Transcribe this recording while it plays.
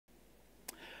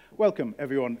Welcome,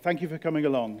 everyone. Thank you for coming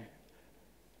along.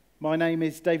 My name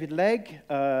is David Legge.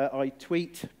 I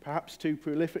tweet, perhaps too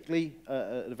prolifically,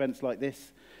 at events like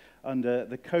this under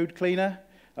the code cleaner.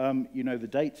 You know the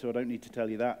date, so I don't need to tell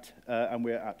you that. And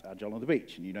we're at Agile on the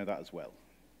Beach, and you know that as well.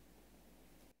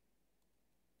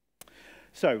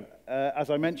 So, as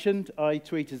I mentioned, I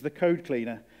tweet as the code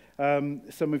cleaner.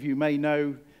 Some of you may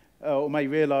know or may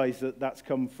realize that that's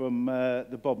come from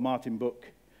the Bob Martin book,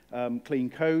 Clean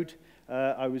Code.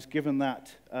 I was given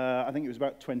that, I think it was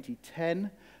about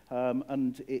 2010,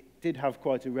 and it did have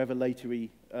quite a revelatory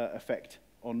effect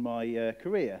on my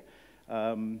career.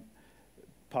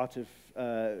 Part of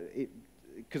it,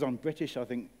 because I'm British, I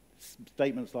think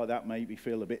statements like that make me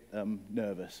feel a bit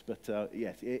nervous, but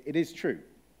yes, it is true.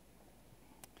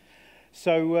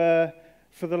 So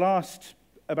for the last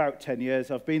about 10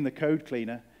 years, I've been the code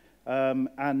cleaner,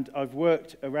 and I've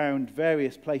worked around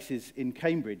various places in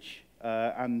Cambridge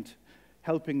and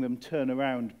helping them turn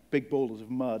around big balls of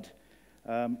mud,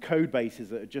 code bases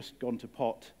that have just gone to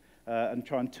pot, and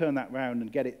try and turn that round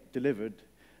and get it delivered,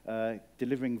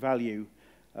 delivering value,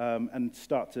 and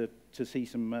start to see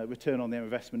some return on their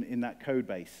investment in that code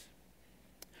base.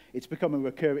 It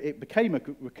became a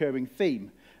recurring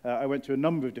theme. I went to a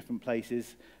number of different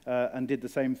places and did the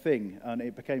same thing, and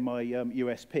it became my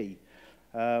USP.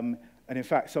 And in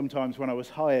fact, sometimes when I was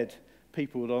hired,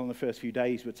 people on the first few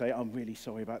days would say, "I'm really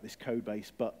sorry about this code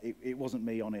base, but it wasn't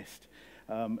me, honest."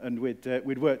 And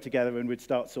we'd work together and we'd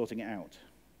start sorting it out.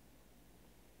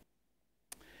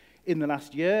 In the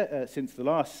last year, since the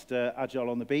last Agile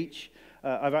on the Beach,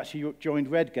 I've actually joined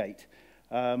Redgate.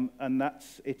 And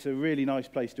it's a really nice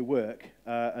place to work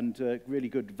and really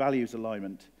good values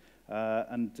alignment.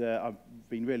 And I've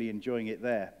been really enjoying it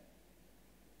there,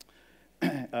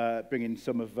 bringing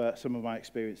some of my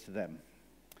experience to them.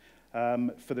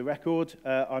 For the record,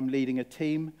 I'm leading a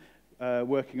team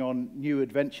working on new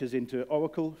adventures into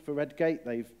Oracle for Redgate.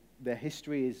 Their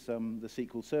history is the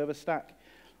SQL Server stack.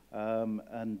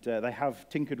 And they have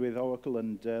tinkered with Oracle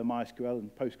and MySQL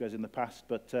and Postgres in the past,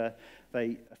 but a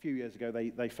few years ago,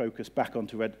 they focused back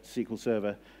onto SQL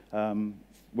Server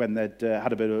when they'd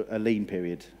had a bit of a lean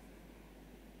period.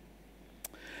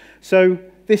 So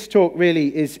this talk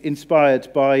really is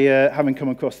inspired by having come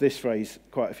across this phrase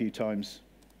quite a few times.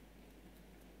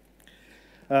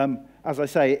 As I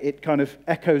say, it kind of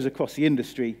echoes across the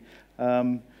industry.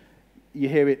 You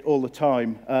hear it all the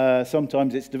time.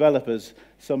 Sometimes it's developers,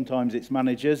 sometimes it's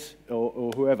managers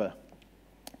or whoever.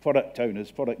 Product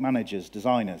owners, product managers,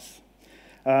 designers.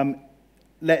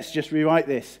 Let's just rewrite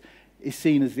this is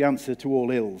seen as the answer to all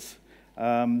ills.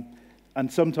 And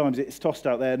sometimes it's tossed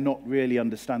out there not really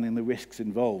understanding the risks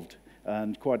involved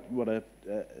and quite what a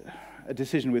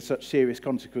decision with such serious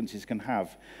consequences can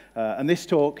have. And this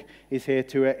talk is here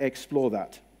to explore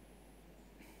that.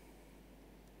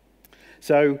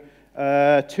 So,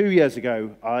 2 years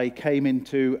ago, I came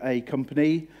into a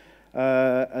company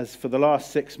as for the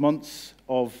last 6 months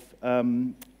of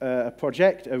a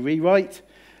project, a rewrite,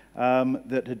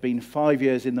 that had been 5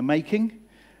 years in the making.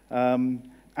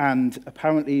 And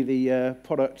apparently the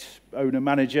product owner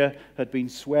manager had been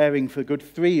swearing for a good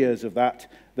 3 years of that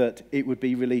it would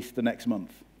be released the next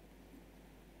month.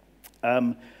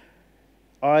 I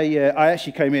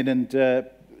actually came in and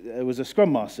was a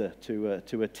Scrum Master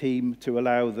to a team to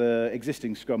allow the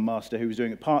existing Scrum Master who was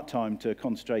doing it part-time to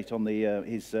concentrate on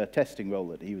his testing role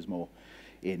that he was more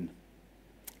in.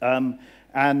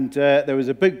 And there was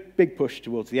a big push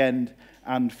towards the end,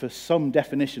 and for some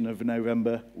definition of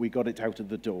November, we got it out of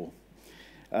the door.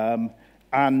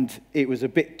 And it was a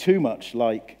bit too much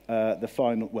like the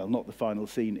final, well, not the final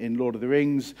scene in Lord of the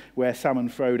Rings, where Sam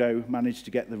and Frodo managed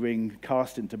to get the ring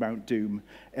cast into Mount Doom.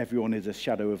 Everyone is a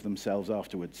shadow of themselves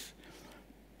afterwards.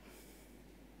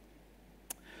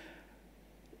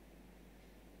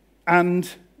 And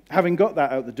having got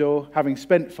that out the door, having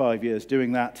spent 5 years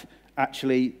doing that,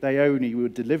 actually, they only were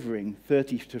delivering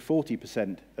 30 to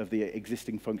 40% of the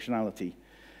existing functionality.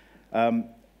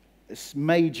 This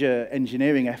major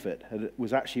engineering effort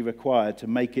was actually required to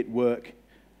make it work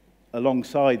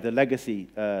alongside the legacy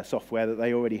software that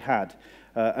they already had.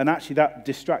 And actually, that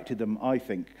distracted them, I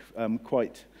think,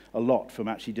 quite a lot from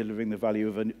actually delivering the value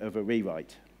of a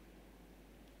rewrite.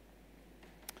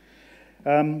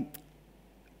 I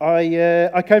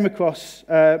came across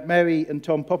Mary and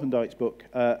Tom Poppendyke's book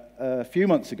a few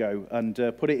months ago and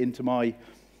put it into my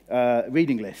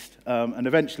reading list. And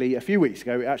eventually, a few weeks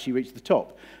ago, it actually reached the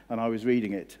top, and I was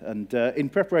reading it. And in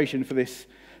preparation for this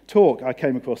talk, I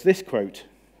came across this quote.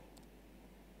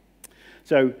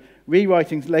 So,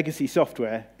 rewriting legacy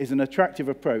software is an attractive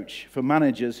approach for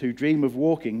managers who dream of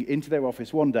walking into their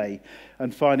office one day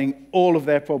and finding all of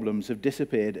their problems have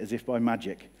disappeared as if by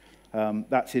magic.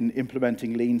 That's in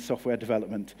implementing lean software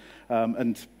development.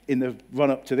 And in the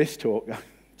run-up to this talk, I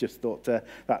just thought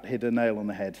that hit a nail on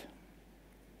the head.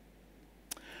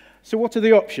 So what are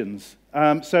the options?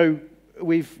 So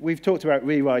we've talked about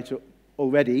rewrite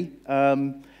already.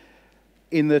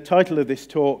 In the title of this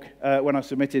talk, when I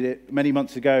submitted it many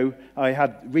months ago, I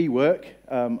had Rework.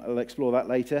 I'll explore that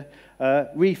later.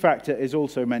 Refactor is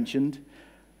also mentioned.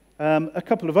 A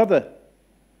couple of other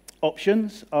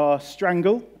options are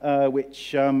Strangle,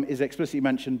 which is explicitly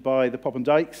mentioned by the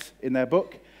Poppendykes in their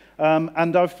book.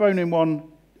 And I've thrown in one,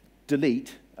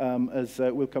 Delete, as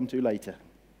we'll come to later.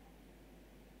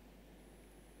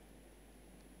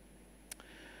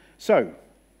 So,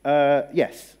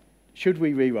 yes, should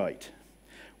we rewrite?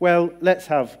 Well, let's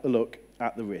have a look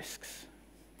at the risks.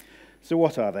 So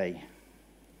what are they?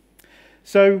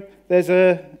 So there's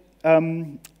a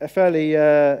fairly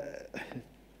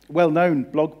well-known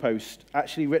blog post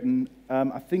actually written,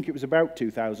 I think it was about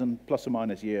 2000, plus or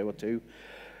minus a year or two,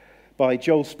 by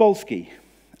Joel Spolsky,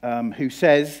 who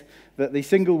says that the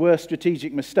single worst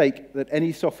strategic mistake that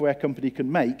any software company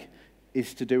can make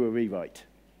is to do a rewrite.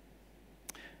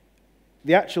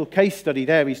 The actual case study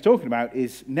there he's talking about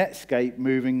is Netscape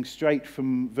moving straight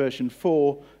from version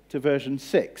 4 to version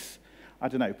 6. I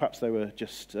don't know, perhaps they were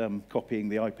just copying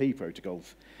the IP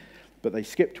protocols, but they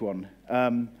skipped one.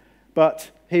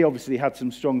 But he obviously had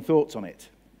some strong thoughts on it.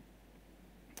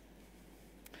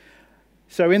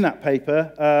 So in that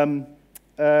paper,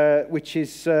 which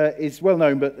is well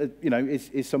known, but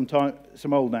is some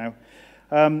old now,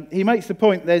 he makes the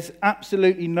point there's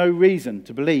absolutely no reason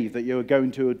to believe that you're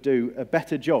going to do a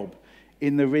better job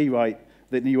in the rewrite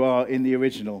than you are in the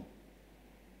original.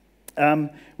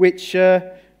 Which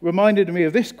reminded me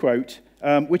of this quote,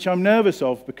 which I'm nervous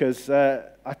of because I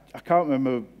can't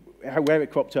remember where it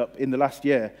cropped up in the last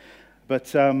year, but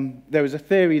there was a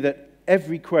theory that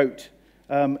every quote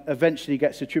eventually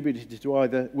gets attributed to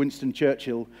either Winston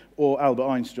Churchill or Albert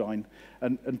Einstein,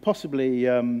 and possibly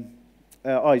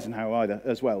Eisenhower either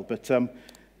as well. But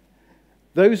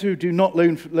those who do not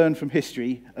learn from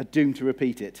history are doomed to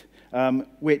repeat it,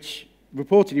 which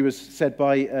reportedly was said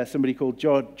by somebody called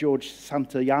George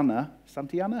Santayana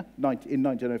in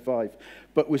 1905,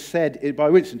 but was said by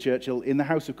Winston Churchill in the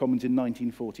House of Commons in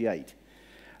 1948.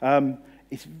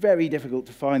 It's very difficult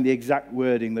to find the exact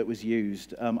wording that was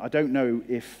used. I don't know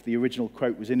if the original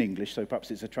quote was in English, so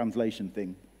perhaps it's a translation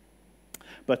thing.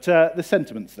 But the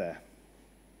sentiment's there.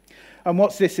 And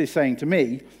what this is saying to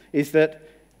me is that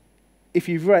if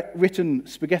you've written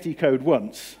spaghetti code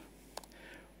once,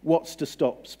 what's to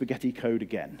stop spaghetti code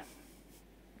again?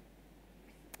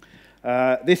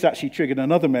 This actually triggered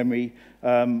another memory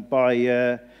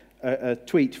by a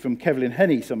tweet from Kevlin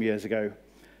Henney some years ago.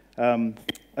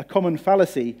 A common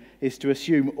fallacy is to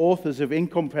assume authors of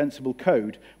incomprehensible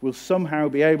code will somehow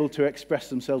be able to express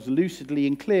themselves lucidly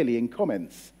and clearly in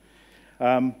comments.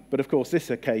 But of course, this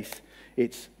is a case,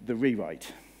 it's the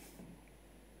rewrite.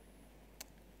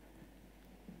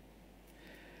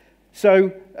 So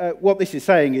what this is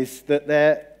saying is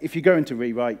that if you go into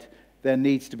rewrite, there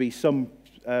needs to be some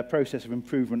process of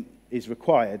improvement is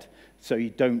required, so you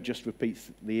don't just repeat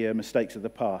the mistakes of the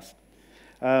past.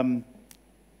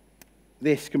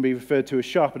 This can be referred to as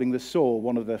sharpening the saw,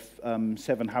 one of the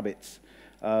 7 habits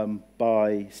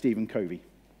by Stephen Covey.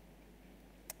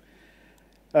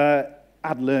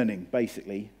 Add learning,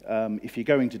 basically. If you're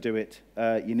going to do it,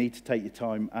 you need to take your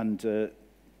time and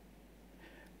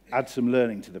add some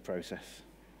learning to the process.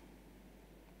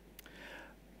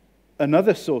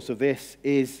 Another source of this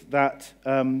is that,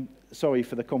 sorry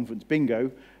for the conference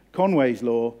bingo, Conway's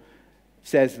law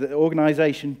says that the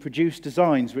organization produce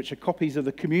designs which are copies of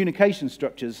the communication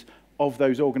structures of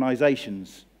those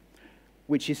organizations,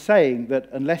 which is saying that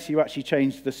unless you actually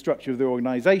change the structure of the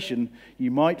organization,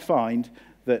 you might find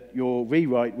that your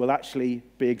rewrite will actually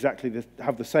be exactly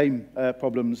have the same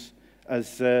problems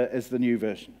as the new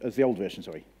version, as the old version,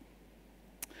 sorry.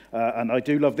 And I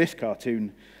do love this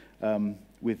cartoon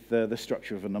with the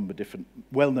structure of a number of different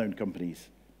well-known companies.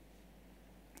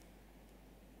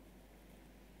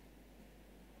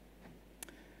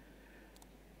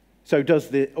 So does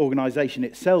the organization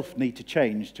itself need to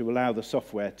change to allow the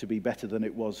software to be better than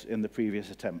it was in the previous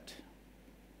attempt?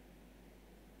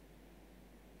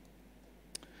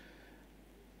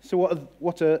 So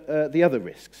what are the other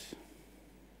risks?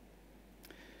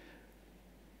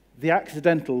 The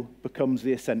accidental becomes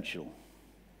the essential.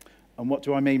 And what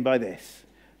do I mean by this?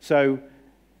 So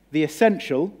the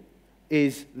essential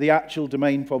is the actual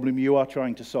domain problem you are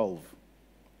trying to solve,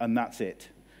 and that's it.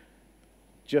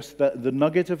 Just the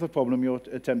nugget of the problem you're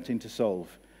attempting to solve.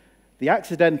 The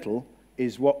accidental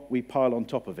is what we pile on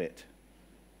top of it.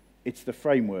 It's the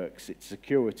frameworks, it's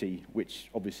security, which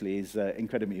obviously is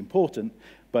incredibly important,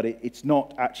 but it's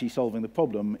not actually solving the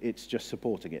problem, it's just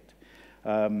supporting it.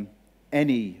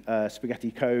 Any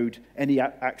spaghetti code, any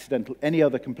accidental, any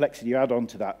other complexity you add on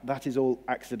to that, that is all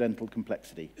accidental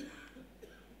complexity.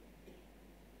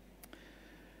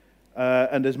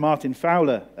 And as Martin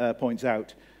Fowler points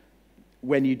out,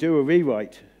 when you do a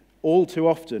rewrite, all too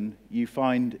often you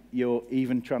find you're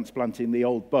even transplanting the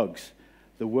old bugs.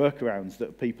 The workarounds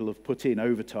that people have put in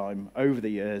over time, over the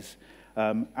years,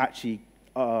 actually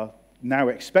are now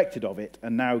expected of it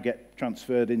and now get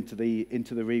transferred into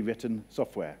the rewritten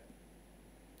software.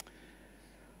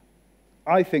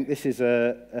 I think this is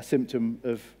a symptom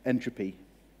of entropy,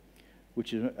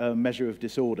 which is a measure of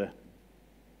disorder.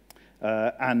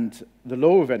 And the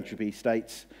law of entropy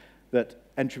states that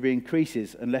entropy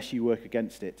increases unless you work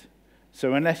against it.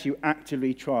 So unless you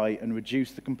actively try and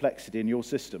reduce the complexity in your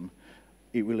system,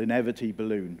 it will inevitably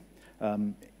balloon.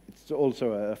 It's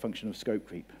also a function of scope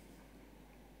creep.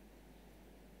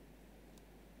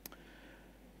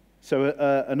 So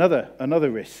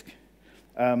another risk,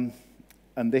 and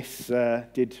this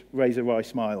did raise a wry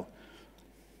smile.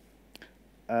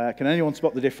 Can anyone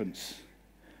spot the difference?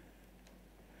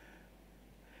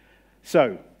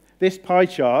 So this pie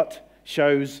chart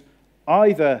shows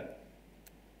either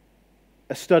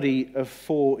a study of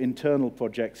 4 internal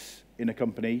projects in a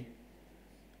company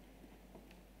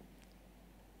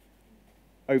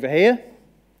over here,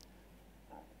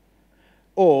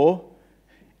 or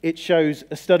it shows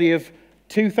a study of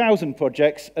 2,000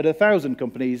 projects at 1,000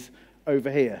 companies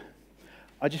over here.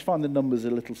 I just find the numbers a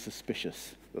little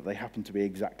suspicious that they happen to be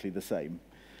exactly the same.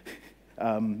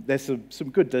 There's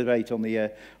some good debate on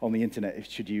the internet,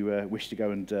 should you wish to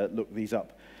go and look these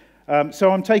up. So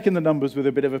I'm taking the numbers with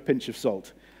a bit of a pinch of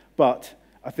salt, but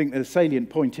I think the salient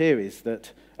point here is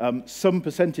that some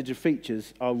percentage of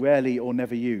features are rarely or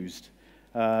never used,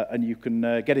 and you can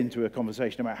get into a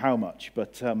conversation about how much,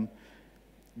 but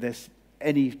there's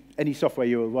any software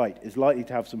you will write is likely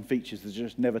to have some features that are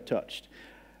just never touched,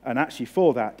 and actually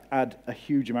for that add a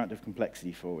huge amount of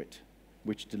complexity for it,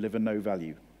 which deliver no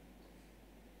value.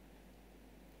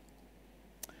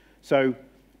 So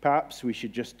perhaps we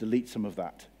should just delete some of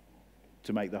that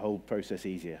to make the whole process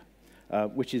easier,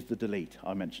 which is the delete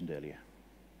I mentioned earlier.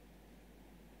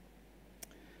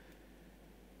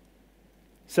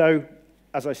 So,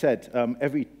 as I said,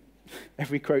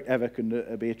 every quote ever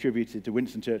can be attributed to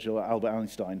Winston Churchill or Albert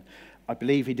Einstein. I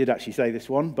believe he did actually say this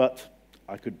one, but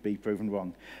I could be proven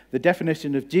wrong. The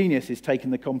definition of genius is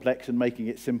taking the complex and making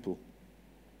it simple.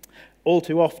 All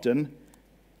too often,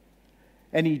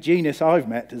 any genius I've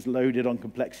met has loaded on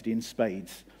complexity in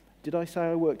spades. Did I say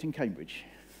I worked in Cambridge?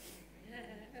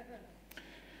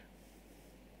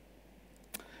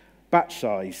 Batch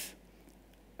size.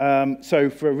 So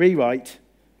for a rewrite,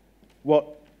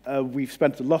 what we've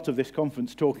spent a lot of this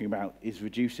conference talking about is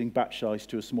reducing batch size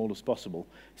to as small as possible,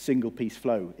 single piece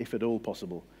flow, if at all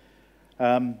possible.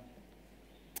 A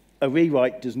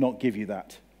rewrite does not give you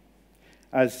that.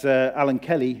 As Alan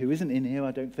Kelly, who isn't in here,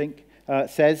 I don't think,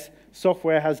 says,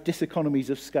 software has diseconomies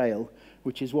of scale,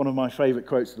 which is one of my favorite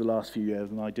quotes of the last few years,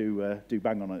 and I do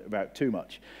bang on it about too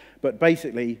much. But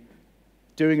basically,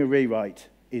 doing a rewrite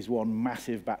is one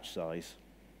massive batch size.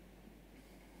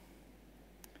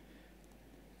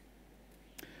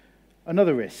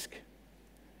 Another risk.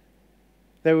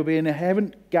 There will be an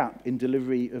inherent gap in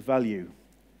delivery of value,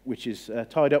 which is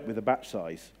tied up with the batch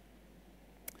size.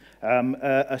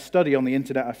 A study on the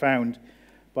internet I found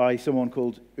by someone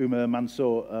called Uma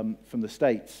Mansour from the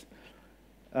States.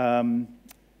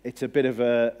 It's a bit of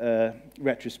a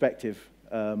retrospective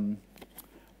on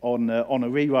a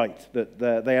rewrite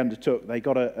that they undertook. They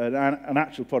got an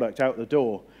actual product out the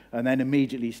door and then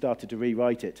immediately started to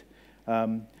rewrite it.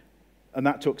 And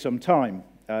that took some time.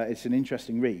 It's an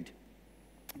interesting read.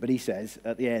 But he says,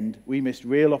 at the end, we missed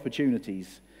real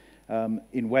opportunities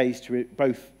in ways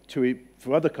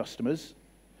for other customers,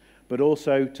 but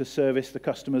also to service the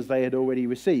customers they had already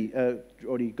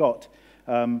got.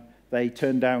 They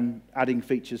turned down adding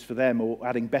features for them or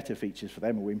adding better features for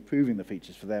them or improving the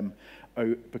features for them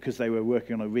because they were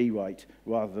working on a rewrite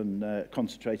rather than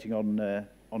concentrating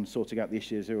on sorting out the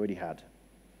issues they already had.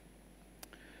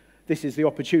 This is the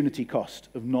opportunity cost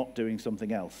of not doing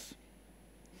something else.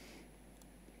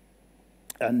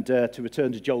 And to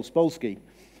return to Joel Spolsky,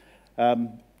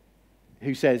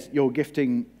 who says, you're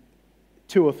gifting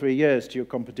 2 or 3 years to your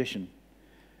competition,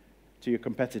 to your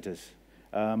competitors.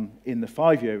 In the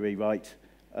 5-year rewrite,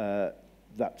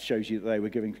 that shows you that they were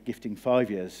gifting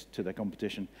 5 years to their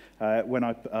competition. When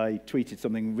I tweeted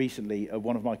something recently,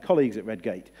 one of my colleagues at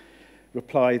Redgate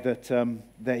replied that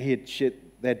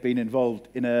they'd been involved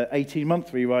in an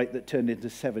 18-month rewrite that turned into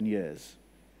 7 years.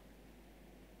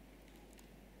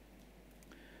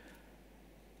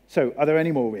 So, are there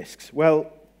any more risks?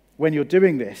 Well, when you're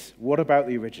doing this, what about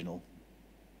the original?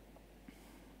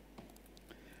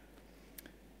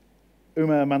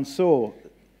 Umar Mansour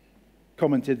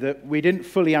commented that we didn't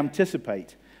fully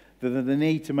anticipate the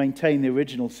need to maintain the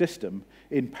original system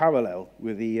in parallel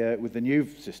with the new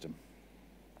system.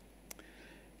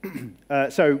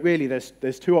 So really,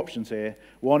 there's two options here.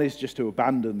 One is just to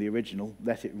abandon the original,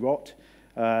 let it rot,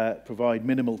 provide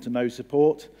minimal to no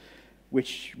support,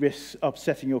 which risks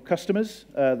upsetting your customers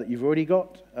that you've already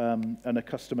got, and a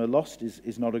customer lost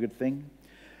is not a good thing.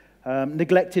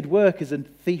 Neglected work is a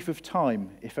thief of time.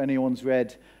 If anyone's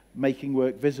read Making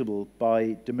Work Visible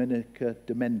by Dominica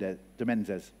de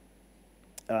Menezes,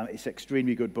 it's an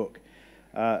extremely good book,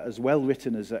 as well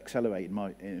written as Accelerate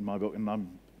in my book, and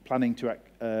I'm planning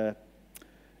to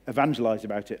evangelize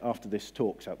about it after this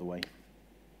talk's out the way.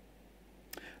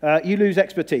 You lose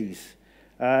expertise,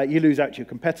 you lose out to your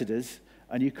competitors,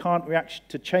 and you can't react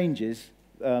to changes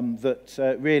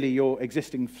that really your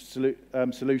existing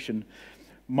solution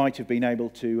might have been able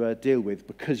to deal with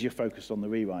because you're focused on the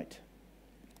rewrite.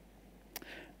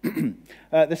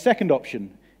 The second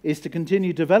option is to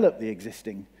continue to develop the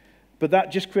existing, but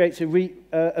that just creates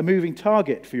a moving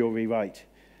target for your rewrite.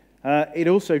 It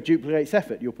also duplicates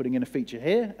effort. You're putting in a feature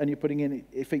here, and you're putting in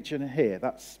a feature here.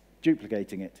 That's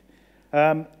duplicating it.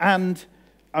 And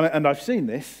I've seen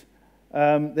this.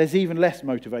 There's even less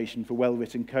motivation for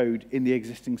well-written code in the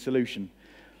existing solution.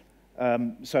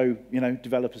 So,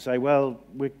 developers say, well,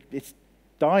 it's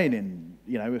dying in,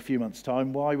 a few months'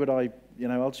 time. Why would I,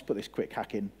 I'll just put this quick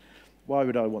hack in. Why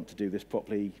would I want to do this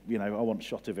properly? I want a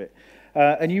shot of it.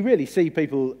 And you really see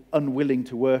people unwilling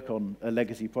to work on a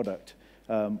legacy product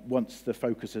once the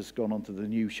focus has gone onto the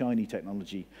new shiny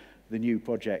technology, the new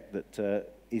project that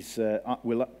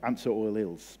will answer all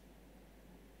ills.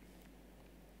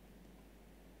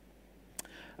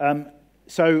 And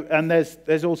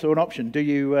there's also an option.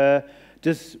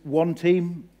 Does one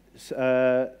team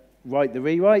write the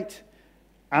rewrite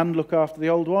and look after the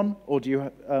old one, or do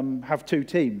you have two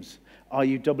teams? Are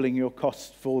you doubling your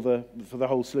costs for the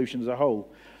whole solution as a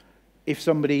whole? If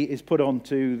somebody is put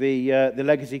onto the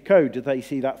legacy code, do they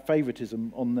see that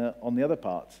favoritism on the other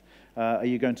parts? Are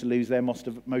you going to lose their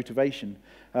motivation?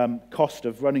 Cost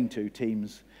of running two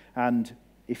teams, and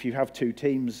if you have two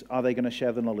teams, are they going to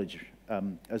share the knowledge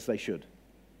as they should?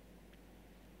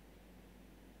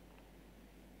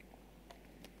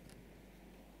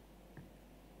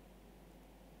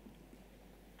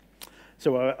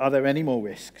 So are there any more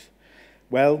risks?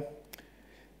 Well,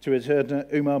 to return,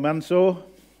 Umar Mansour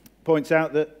points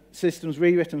out that systems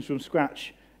rewritten from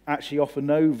scratch actually offer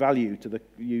no value to the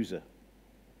user.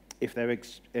 If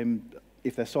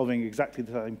they're solving exactly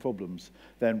the same problems,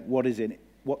 then what is in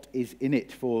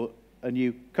it for a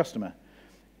new customer?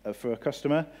 For a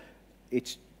customer,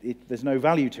 there's no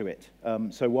value to it,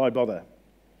 so why bother?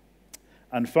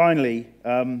 And finally,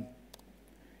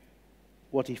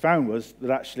 what he found was that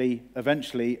actually,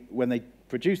 eventually, when they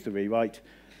produced the rewrite,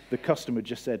 the customer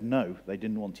just said no. They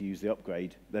didn't want to use the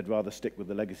upgrade. They'd rather stick with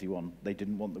the legacy one. They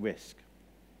didn't want the risk.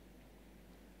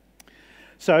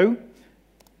 So,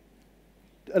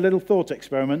 a little thought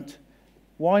experiment.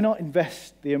 Why not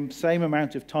invest the same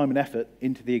amount of time and effort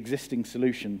into the existing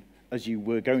solution as you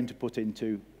were going to put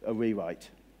into a rewrite?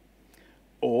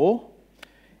 Or,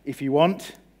 if you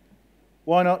want,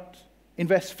 why not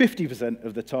invest 50%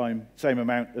 of the time, same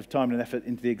amount of time and effort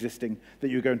into the existing that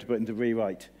you're going to put into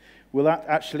rewrite? Will that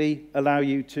actually allow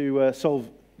you to solve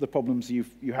the problems you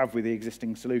have with the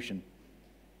existing solution?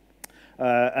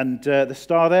 The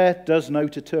star there does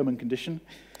note a term and condition.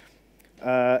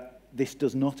 This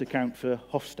does not account for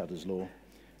Hofstadter's law.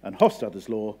 And Hofstadter's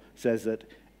law says that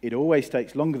it always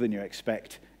takes longer than you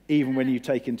expect, even when you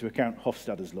take into account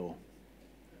Hofstadter's law.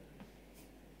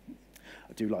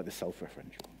 I do like the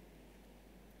self-referential.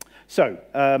 So,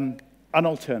 an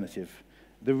alternative,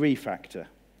 the refactor.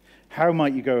 How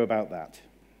might you go about that?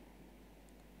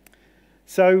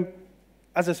 So,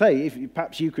 as I say,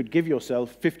 perhaps you could give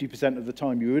yourself 50% of the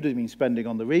time you would have been spending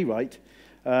on the rewrite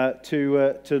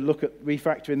to look at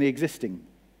refactoring the existing.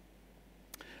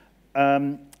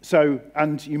 And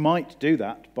you might do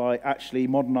that by actually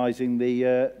modernizing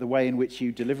the way in which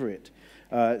you deliver it.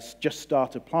 Just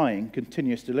start applying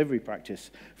continuous delivery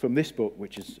practice from this book,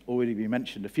 which has already been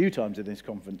mentioned a few times in this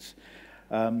conference.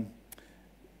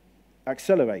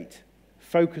 accelerate,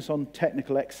 focus on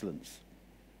technical excellence,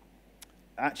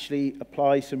 actually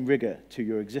apply some rigor to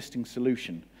your existing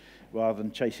solution rather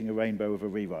than chasing a rainbow of a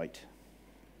rewrite.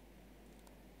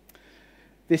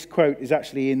 This quote is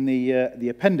actually in the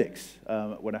appendix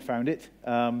when I found it.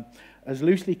 As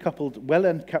loosely coupled,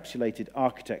 well-encapsulated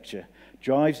architecture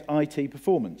drives IT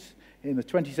performance. In the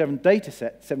 17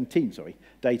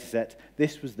 dataset,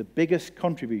 this was the biggest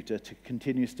contributor to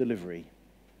continuous delivery.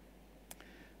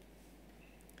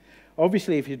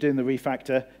 Obviously, if you're doing the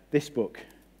refactor, this book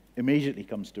immediately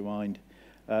comes to mind,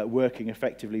 Working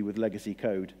Effectively with Legacy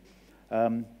Code.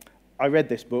 I read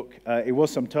this book. It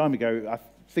was some time ago. I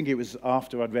think it was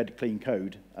after I'd read Clean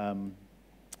Code.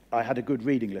 I had a good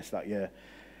reading list that year.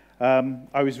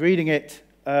 I was reading it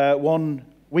one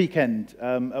weekend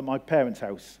at my parents'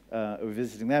 house. I was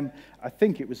visiting them. I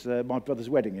think it was my brother's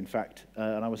wedding, in fact.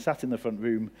 And I was sat in the front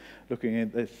room looking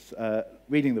at this,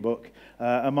 reading the book.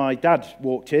 And my dad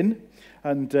walked in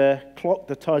and clocked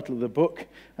the title of the book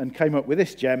and came up with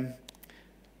this gem: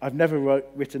 I've never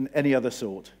written any other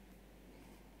sort.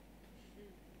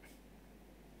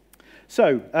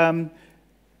 So,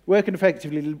 working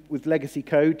effectively with legacy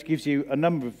code gives you a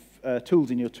number of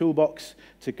tools in your toolbox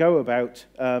to go about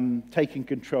taking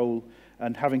control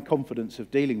and having confidence of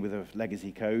dealing with a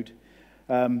legacy code.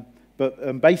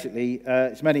 But basically,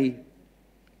 it's many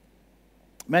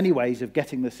ways of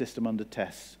getting the system under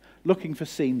tests, looking for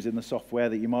seams in the software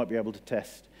that you might be able to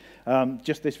test.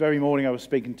 Just this very morning, I was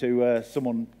speaking to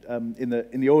someone in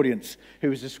the audience who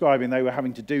was describing they were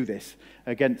having to do this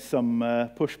against some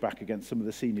pushback against some of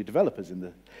the senior developers in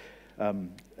the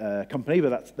company,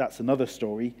 but that's another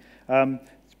story.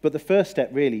 But the first step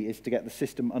really is to get the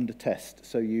system under test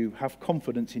so you have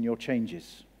confidence in your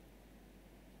changes.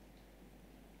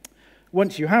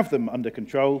 Once you have them under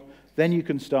control, then you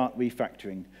can start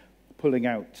refactoring, pulling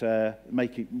out,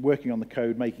 working on the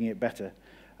code, making it better.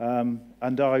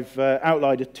 And I've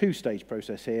outlined a two-stage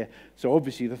process here. So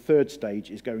obviously the third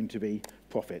stage is going to be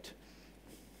profit.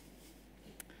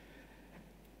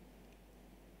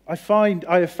 I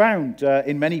have found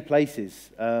in many places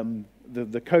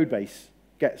the code base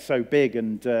gets so big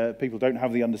and people don't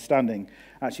have the understanding.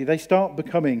 Actually, they start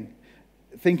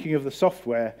thinking of the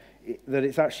software that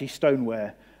it's actually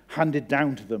stoneware handed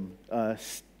down to them,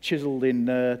 chiseled in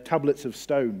tablets of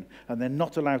stone, and they're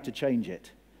not allowed to change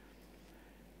it.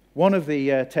 One of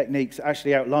the techniques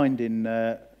actually outlined in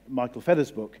Michael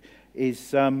Feather's book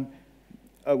is, I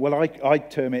term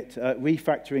it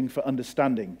refactoring for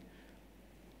understanding.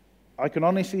 I can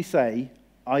honestly say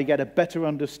I get a better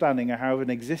understanding of how an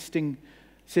existing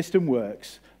system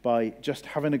works by just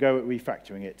having a go at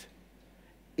refactoring it,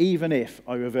 even if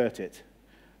I revert it.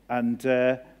 And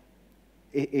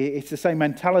it's the same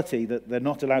mentality that they're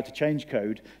not allowed to change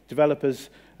code. Developers,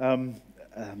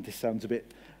 this sounds a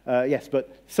bit, yes,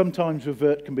 but sometimes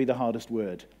revert can be the hardest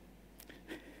word.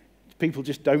 People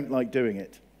just don't like doing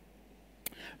it.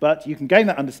 But you can gain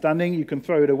that understanding, you can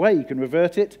throw it away, you can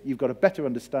revert it, you've got a better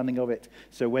understanding of it,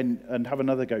 and have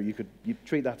another go. You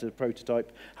treat that as a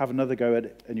prototype, have another go at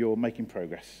it, and you're making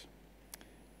progress.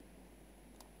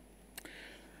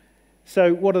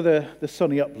 So what are the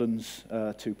sunny uplands,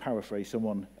 to paraphrase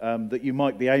someone, that you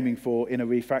might be aiming for in a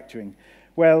refactoring?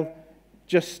 Well,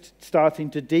 just starting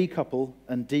to decouple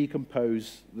and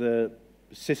decompose the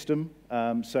system,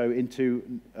 so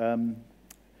into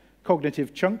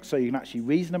cognitive chunks, so you can actually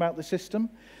reason about the system.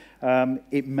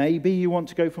 It may be you want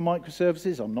to go for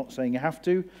microservices. I'm not saying you have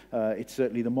to. It's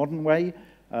certainly the modern way,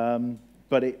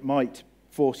 but it might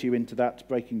force you into that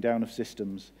breaking down of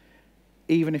systems.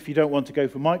 Even if you don't want to go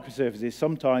for microservices,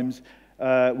 sometimes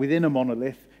within a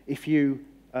monolith, if you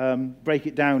break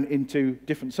it down into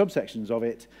different subsections of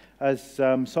it, as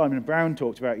Simon and Brown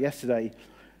talked about yesterday,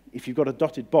 if you've got a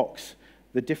dotted box,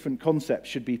 the different concepts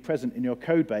should be present in your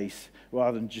code base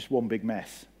rather than just one big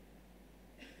mess.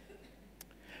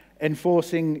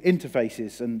 Enforcing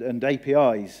interfaces and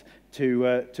APIs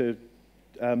to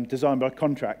design by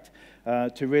contract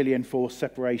to really enforce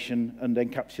separation and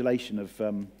encapsulation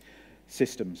of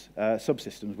systems,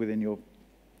 subsystems within your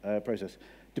process.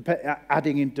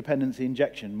 Adding in dependency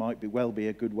injection might well be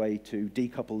a good way to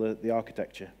decouple the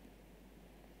architecture.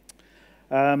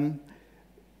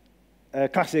 A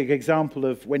classic example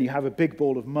of when you have a big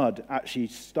ball of mud actually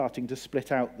starting to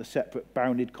split out the separate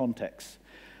bounded contexts.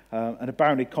 And a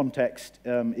bounded context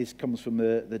comes from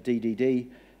the DDD,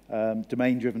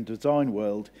 domain-driven design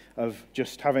world, of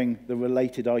just having the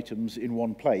related items in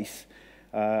one place.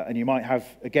 And you might have,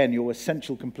 again, your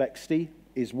essential complexity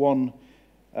is one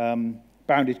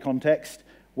bounded context,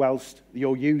 whilst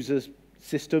your users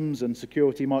systems and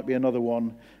security might be another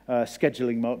one,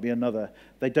 scheduling might be another.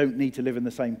 They don't need to live in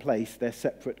the same place. They're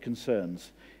separate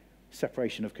concerns.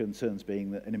 Separation of concerns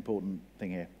being an important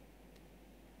thing here.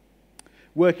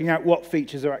 Working out what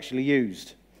features are actually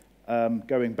used,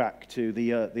 going back to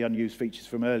the unused features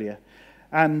from earlier,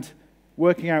 and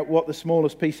working out what the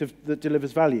smallest piece that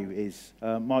delivers value is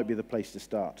might be the place to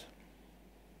start.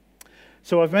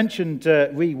 So I've mentioned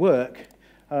rework,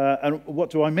 and what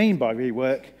do I mean by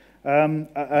rework?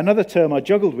 Another term I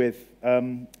juggled with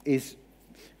is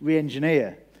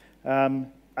re-engineer.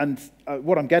 And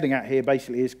what I'm getting at here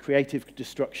basically is creative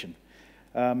destruction.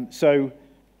 So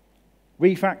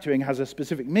refactoring has a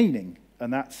specific meaning,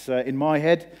 and that's, in my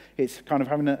head, it's kind of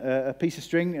having a piece of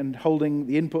string and holding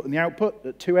the input and the output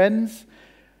at two ends.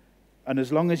 And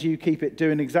as long as you keep it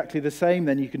doing exactly the same,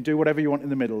 then you can do whatever you want in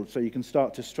the middle. So you can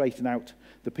start to straighten out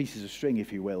the pieces of string,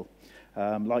 if you will,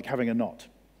 like having a knot.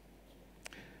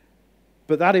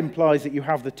 But that implies that you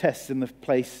have the tests in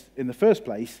the first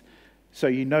place, so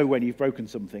you know when you've broken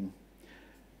something.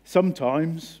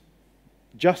 Sometimes,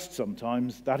 just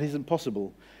sometimes, that isn't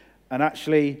possible. And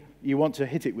actually, you want to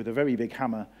hit it with a very big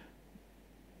hammer,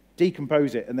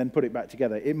 decompose it, and then put it back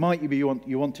together. It might be you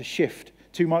want to shift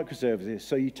two microservices.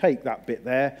 So you take that bit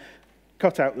there,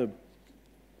 cut out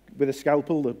with a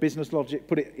scalpel, the business logic,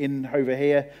 put it in over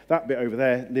here. That bit over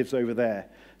there lives over there.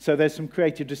 So there's some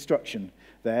creative destruction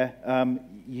there.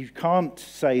 You can't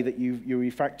say that you're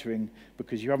refactoring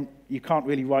because you can't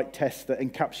really write tests that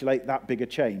encapsulate that bigger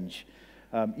change.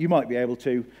 You might be able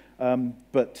to,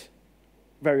 but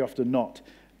very often not.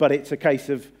 But it's a case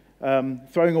of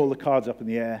throwing all the cards up in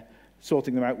the air,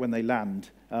 sorting them out when they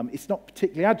land. It's not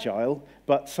particularly agile,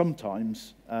 but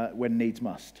sometimes when needs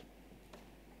must.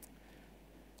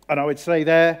 And I would say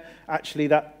there, actually,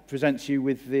 that presents you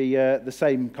with the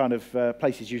same kind of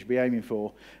places you should be aiming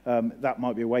for. That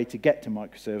might be a way to get to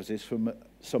microservices from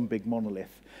some big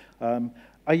monolith.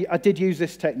 I did use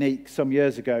this technique some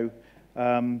years ago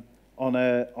on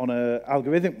a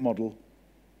algorithmic model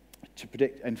to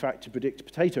predict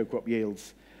potato crop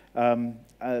yields.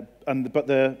 But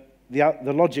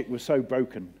the logic was so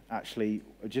broken, actually,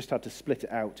 I just had to split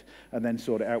it out and then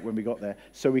sort it out when we got there.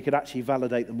 So we could actually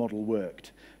validate the model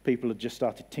worked. People had just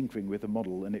started tinkering with the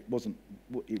model, and it wasn't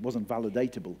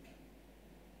validatable.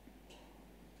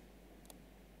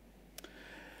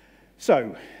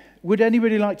 So, would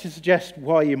anybody like to suggest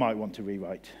why you might want to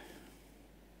rewrite?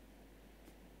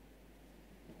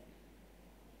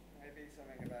 Maybe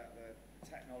something about the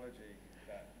technology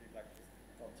that you'd like to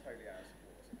gone totally out of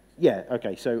support. Yeah,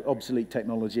 okay, so obsolete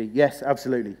technology. Yes,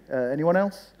 absolutely. Anyone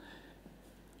else?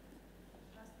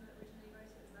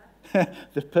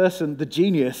 The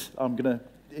genius, I'm going to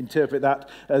interpret that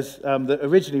as that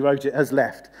originally wrote it has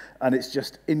left, and it's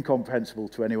just incomprehensible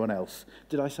to anyone else.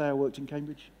 Did I say I worked in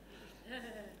Cambridge?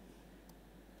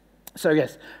 So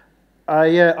yes,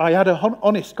 I had an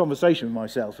honest conversation with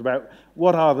myself about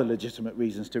what are the legitimate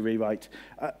reasons to rewrite.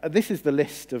 This is the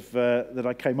list of that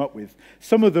I came up with.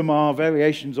 Some of them are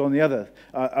variations on the other.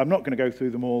 I'm not going to go through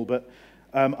them all, but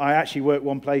I actually worked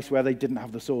one place where they didn't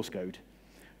have the source code.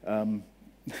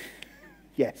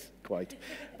 Yes, quite.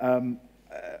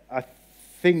 I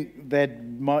think they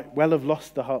might well have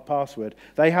lost the password.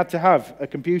 They had to have a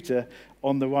computer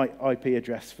on the right IP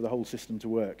address for the whole system to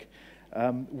work.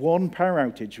 One power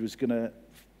outage was going to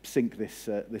sink this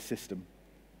system.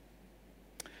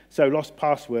 So lost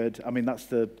password, I mean, that's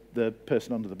the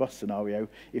person under the bus scenario.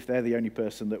 If they're the only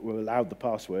person that were allowed the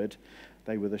password,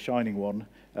 they were the shining one,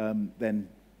 then,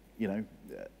 you know,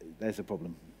 there's a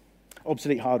problem.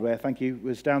 Obsolete hardware, thank you,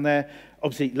 was down there.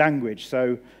 Obsolete language.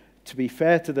 So to be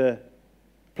fair to the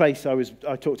place I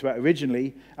talked about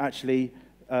originally, actually,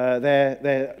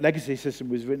 their legacy system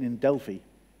was written in Delphi.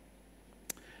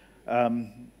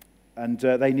 And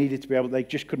they needed to be able, they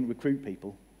just couldn't recruit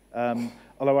people.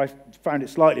 Although I found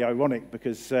it slightly ironic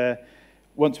because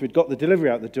once we'd got the delivery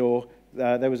out the door,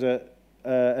 there was a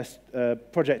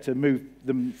project to move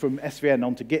them from SVN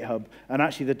onto GitHub, and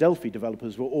actually the Delphi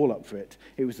developers were all up for it.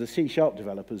 It was the C#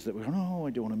 developers that were, oh, I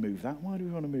don't want to move that. Why do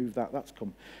we want to move that? That's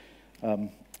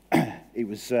it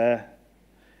was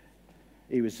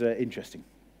interesting.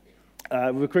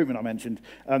 Recruitment I mentioned.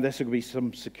 There's going to be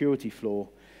some security flaw,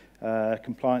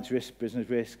 compliance risk, business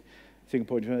risk. Single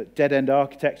point of dead-end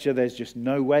architecture. There's just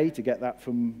no way to get that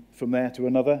from there to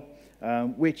another.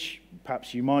 Which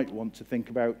perhaps you might want to think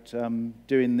about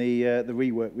doing the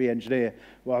rework, re-engineer,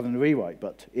 rather than the rewrite,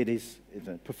 but it's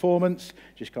a performance,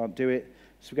 just can't do it.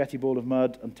 Spaghetti ball of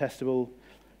mud, untestable.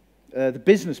 The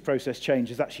business process change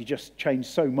has actually just changed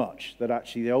so much that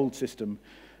actually the old system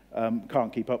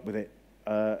can't keep up with it,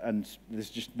 and there's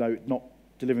just not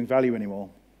delivering value anymore.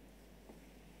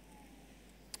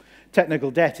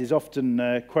 Technical debt is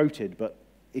often quoted, but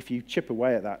if you chip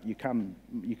away at that, you can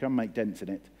make dents in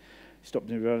it. Stop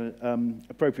doing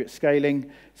appropriate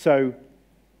scaling. So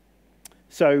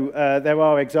there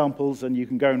are examples, and you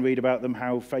can go and read about them,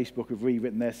 how Facebook have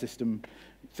rewritten their system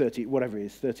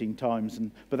 13 times,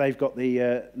 but they've got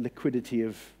the liquidity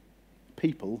of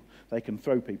people. They can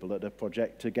throw people at a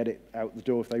project to get it out the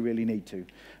door if they really need to.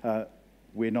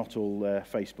 We're not all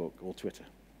Facebook or Twitter.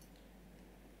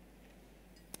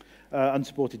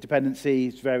 Unsupported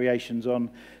dependencies, variations on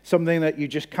something that you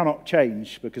just cannot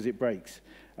change because it breaks.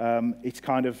 It's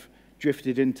kind of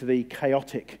drifted into the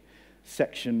chaotic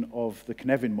section of the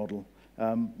Knevin model.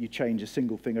 You change a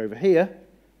single thing over here,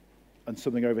 and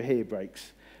something over here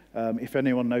breaks. If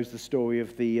anyone knows the story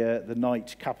of the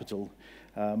Knight Capitol,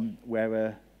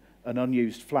 where an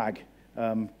unused flag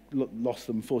lost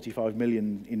them 45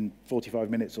 million in 45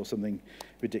 minutes or something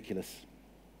ridiculous.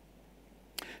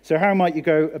 So how might you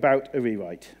go about a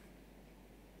rewrite?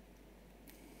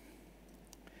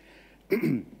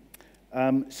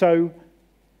 So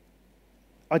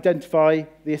identify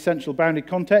the essential bounded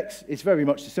context. It's very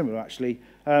much similar, actually.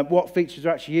 What features are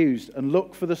actually used, and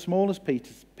look for the smallest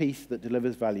piece that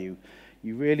delivers value.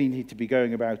 You really need to be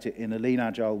going about it in a lean,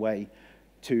 agile way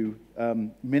to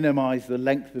minimize the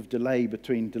length of delay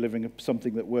between delivering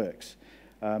something that works,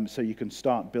 so you can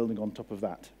start building on top of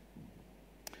that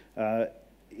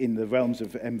in the realms of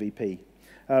MVP.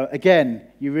 Again,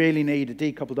 you really need a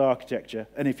decoupled architecture,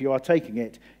 and if you are taking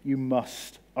it,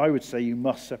 I would say you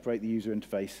must separate the user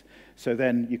interface. So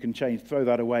then you can throw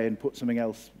that away and put something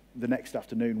else the next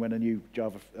afternoon when a new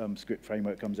JavaScript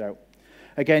framework comes out.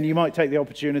 Again, you might take the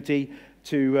opportunity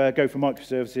to go for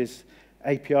microservices,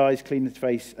 APIs, clean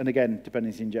interface, and again,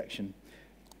 dependency injection.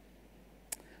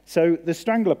 So the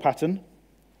strangler pattern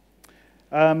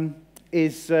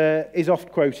is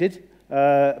oft quoted.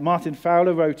 Martin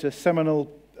Fowler wrote a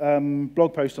seminal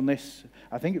blog post on this.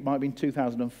 I think it might have been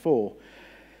 2004.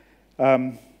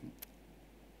 Then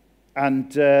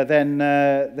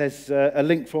there's a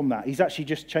link from that. He's actually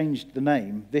just changed the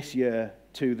name this year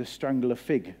to the strangler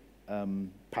fig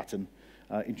pattern,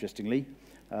 interestingly.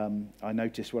 I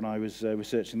noticed when I was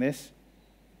researching this.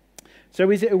 So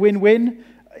is it a win-win?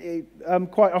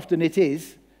 Quite often it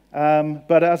is.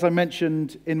 But as I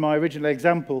mentioned in my original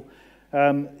example,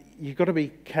 you've got to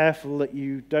be careful that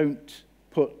you don't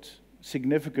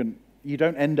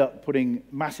end up putting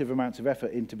massive amounts of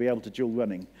effort in to be able to dual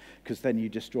running, because then you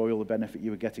destroy all the benefit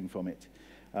you were getting from it.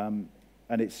 And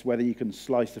it's whether you can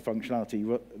slice the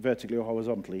functionality vertically or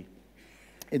horizontally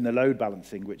in the load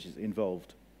balancing which is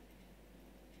involved.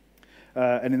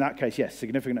 And in that case, yes,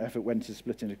 significant effort went to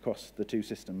splitting across the two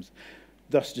systems,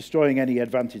 thus destroying any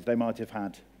advantage they might have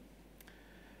had.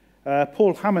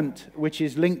 Paul Hammond, which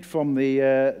is linked from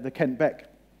the Kent Beck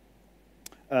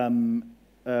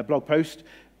blog post,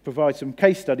 provides some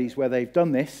case studies where they've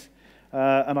done this.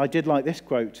 And I did like this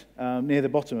quote near the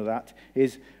bottom of that,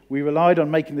 is, "We relied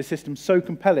on making the system so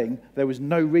compelling there was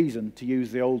no reason to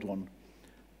use the old one.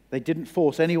 They didn't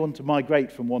force anyone to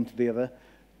migrate from one to the other,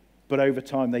 but over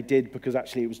time they did because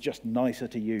actually it was just nicer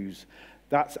to use."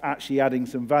 That's actually adding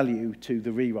some value to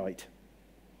the rewrite,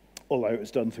 although it was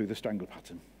done through the strangler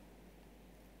pattern.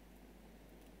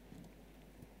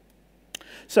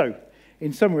 So,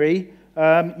 in summary,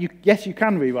 yes, you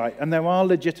can rewrite, and there are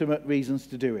legitimate reasons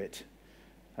to do it.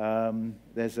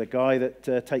 There's a guy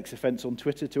that takes offense on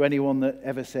Twitter to anyone that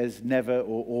ever says never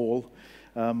or all,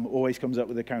 always comes up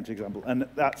with a counterexample, and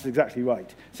that's exactly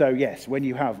right. So yes, when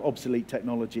you have obsolete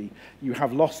technology, you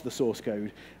have lost the source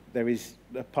code, there is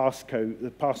a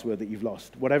password that you've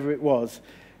lost. Whatever it was,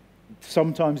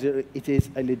 sometimes it is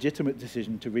a legitimate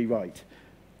decision to rewrite,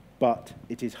 but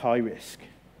it is high risk.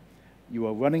 You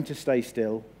are running to stay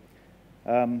still,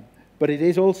 but it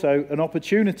is also an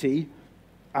opportunity,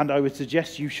 and I would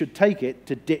suggest you should take it,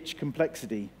 to ditch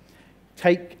complexity.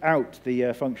 Take out the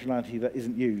functionality that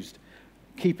isn't used.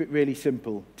 Keep it really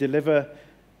simple. Deliver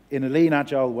in a lean,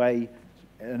 agile way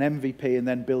an MVP, and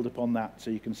then build upon that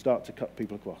so you can start to cut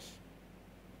people across.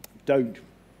 Don't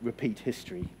repeat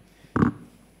history.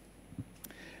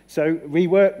 So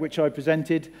rework, which I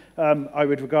presented, I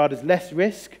would regard as less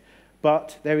risk,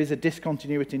 but there is a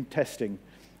discontinuity in testing.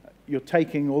 You're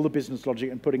taking all the business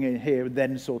logic and putting it in here and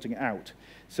then sorting it out.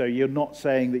 So you're not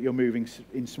saying that you're moving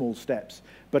in small steps,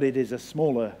 but it is a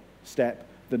smaller step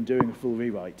than doing a full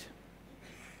rewrite.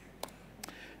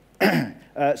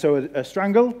 So a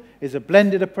strangle is a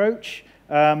blended approach.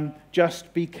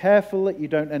 Just be careful that you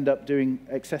don't end up doing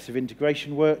excessive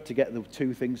integration work to get the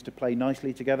two things to play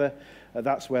nicely together.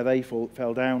 That's where they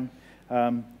fell down.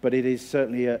 but it is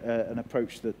certainly an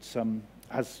approach that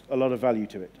has a lot of value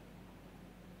to it.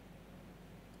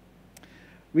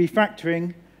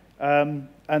 Refactoring,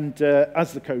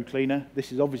 as the code cleaner,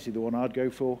 this is obviously the one I'd go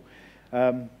for.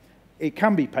 It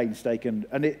can be painstaking,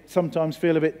 and it sometimes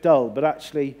feel a bit dull, but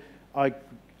actually I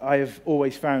have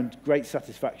always found great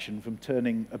satisfaction from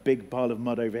turning a big pile of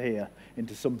mud over here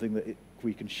into something that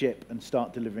we can ship and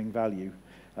start delivering value.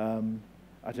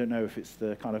 I don't know if it's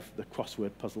the kind of the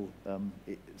crossword puzzle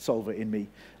solver in me.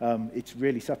 It's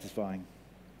really satisfying.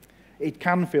 It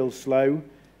can feel slow,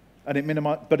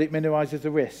 and but it minimizes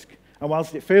the risk. And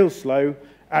whilst it feels slow,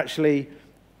 actually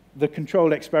the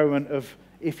controlled experiment of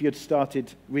if you'd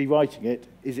started rewriting it,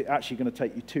 is it actually going to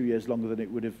take you 2 years longer than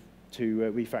it would have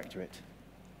to refactor it?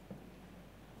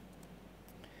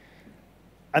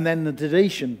 And then the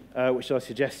deletion, which I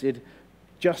suggested,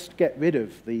 just get rid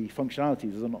of the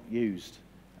functionalities that are not used.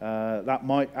 That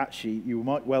might actually, you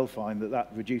might well find that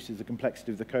that reduces the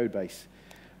complexity of the code base.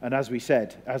 And as we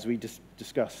said, as we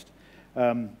discussed,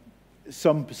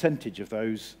 some percentage of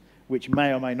those, which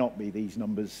may or may not be these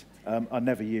numbers, are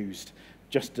never used.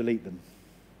 Just delete them.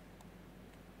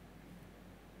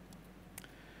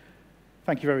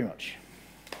 Thank you very much.